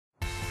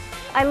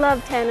I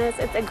love tennis.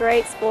 It's a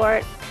great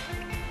sport.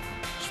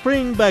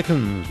 Spring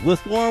beckons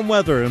with warm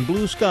weather and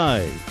blue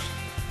skies.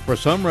 For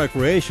some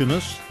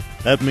recreationists,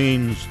 that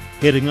means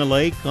hitting a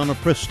lake on a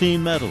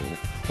pristine meadow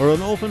or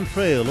an open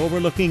trail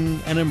overlooking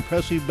an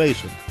impressive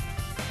basin.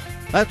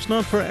 That's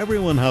not for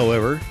everyone,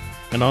 however,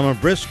 and on a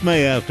brisk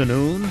May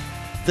afternoon,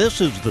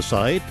 this is the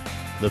site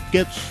that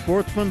gets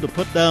sportsmen to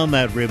put down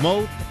that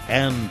remote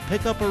and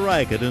pick up a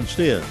racket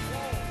instead.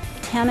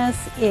 Tennis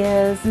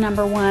is,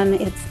 number one,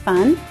 it's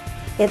fun.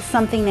 It's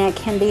something that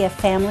can be a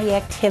family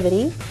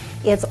activity.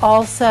 It's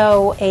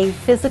also a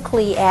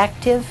physically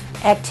active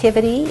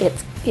activity.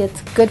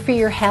 It's good for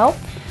your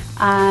health.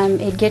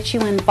 It gets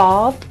you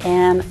involved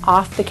and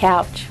off the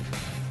couch.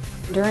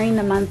 During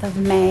the month of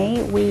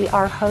May, we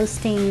are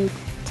hosting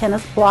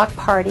tennis block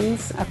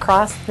parties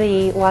across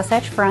the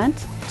Wasatch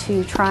Front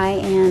to try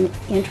and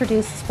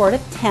introduce the sport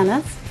of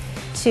tennis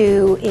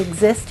to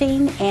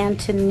existing and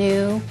to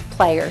new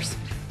players.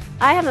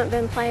 I haven't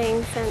been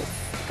playing since,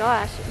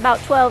 about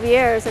 12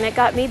 years, and it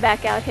got me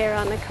back out here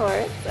on the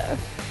court. So.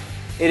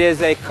 It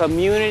is a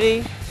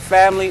community,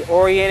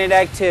 family-oriented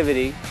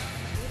activity,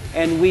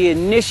 and we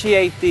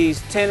initiate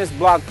these tennis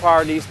block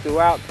parties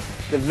throughout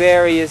the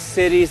various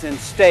cities and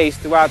states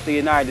throughout the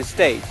United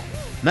States.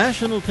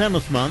 National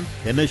Tennis Month,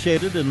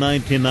 initiated in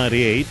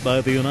 1998 by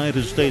the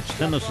United States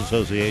Tennis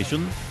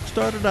Association,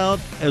 started out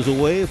as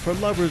a way for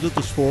lovers of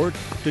the sport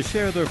to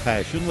share their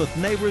passion with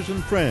neighbors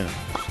and friends.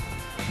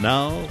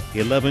 Now,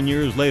 11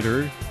 years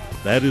later,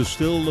 that is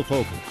still the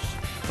focus,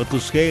 but the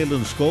scale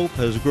and scope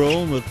has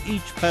grown with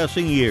each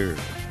passing year.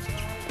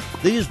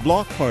 These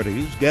block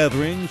parties,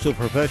 gatherings of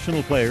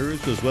professional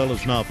players as well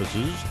as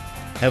novices,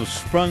 have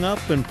sprung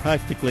up in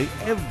practically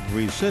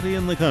every city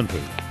in the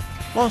country.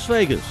 Las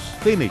Vegas,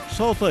 Phoenix,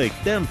 Salt Lake,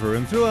 Denver,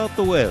 and throughout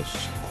the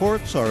West,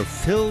 courts are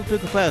filled to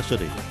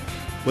capacity,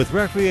 with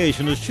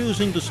recreationists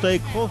choosing to stay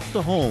close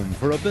to home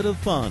for a bit of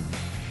fun,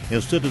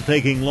 instead of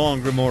taking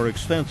longer, more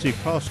expensive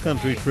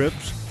cross-country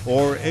trips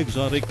or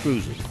exotic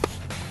cruises.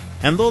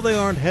 And though they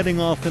aren't heading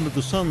off into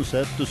the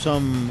sunset to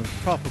some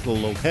tropical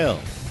locale,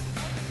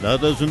 that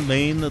doesn't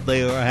mean that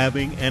they are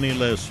having any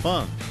less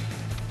fun.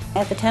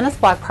 At the tennis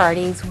block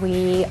parties,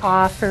 we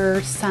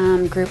offer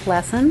some group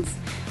lessons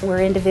where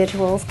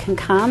individuals can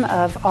come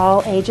of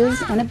all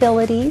ages and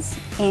abilities,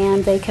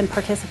 and they can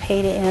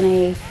participate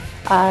in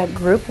a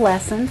group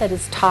lesson that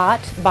is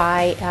taught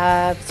by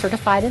a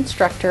certified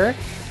instructor.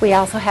 We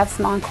also have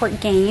some on-court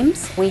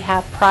games. We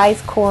have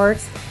prize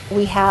courts.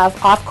 We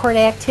have off-court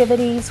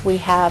activities. We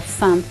have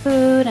some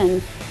food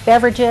and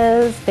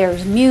beverages.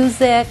 There's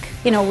music.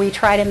 You know, we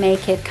try to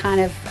make it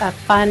kind of a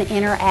fun,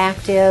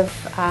 interactive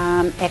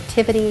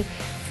activity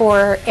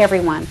for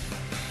everyone.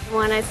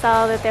 When I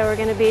saw that there were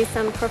going to be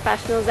some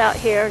professionals out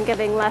here and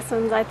giving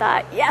lessons, I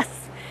thought, yes!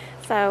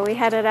 So we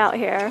headed out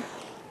here.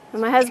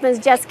 And my husband's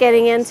just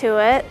getting into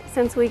it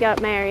since we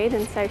got married,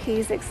 and so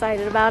he's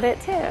excited about it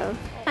too.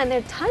 And there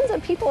are tons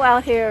of people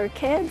out here,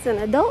 kids and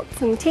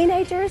adults and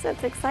teenagers.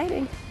 It's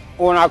exciting.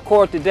 On our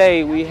court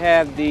today, we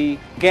have the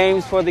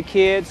games for the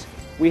kids.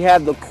 We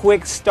have the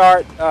quick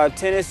start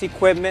tennis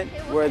equipment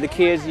where the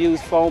kids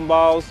use foam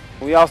balls.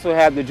 We also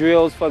have the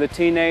drills for the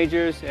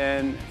teenagers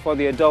and for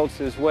the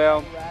adults as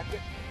well.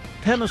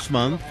 Tennis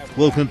Month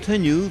will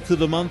continue through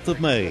the month of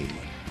May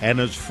and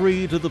is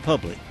free to the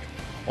public.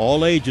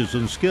 All ages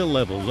and skill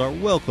levels are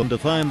welcome to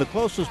find the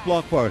closest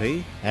block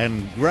party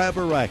and grab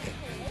a racket.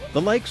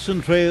 The lakes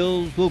and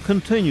trails will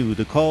continue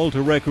to call to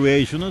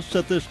recreationists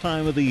at this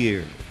time of the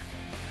year.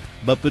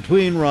 But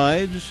between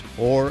rides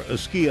or a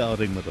ski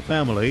outing with the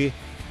family,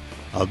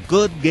 a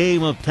good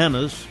game of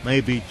tennis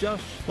may be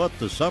just what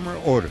the summer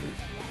orders.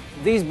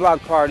 These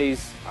block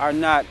parties are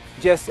not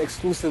just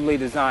exclusively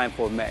designed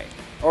for May.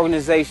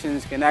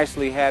 Organizations can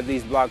actually have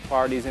these block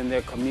parties in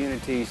their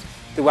communities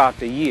throughout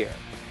the year.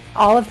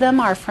 All of them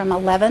are from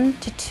 11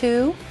 to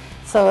 2,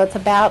 so it's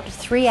about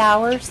 3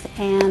 hours,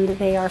 and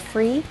they are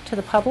free to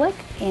the public,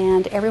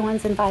 and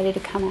everyone's invited to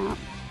come out.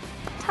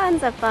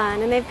 Tons of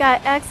fun, and they've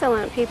got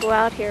excellent people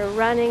out here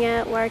running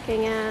it,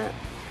 working it.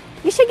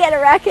 You should get a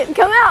racket and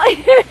come out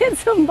here and hit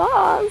some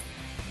balls.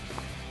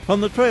 On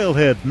the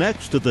trailhead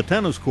next to the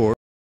tennis court,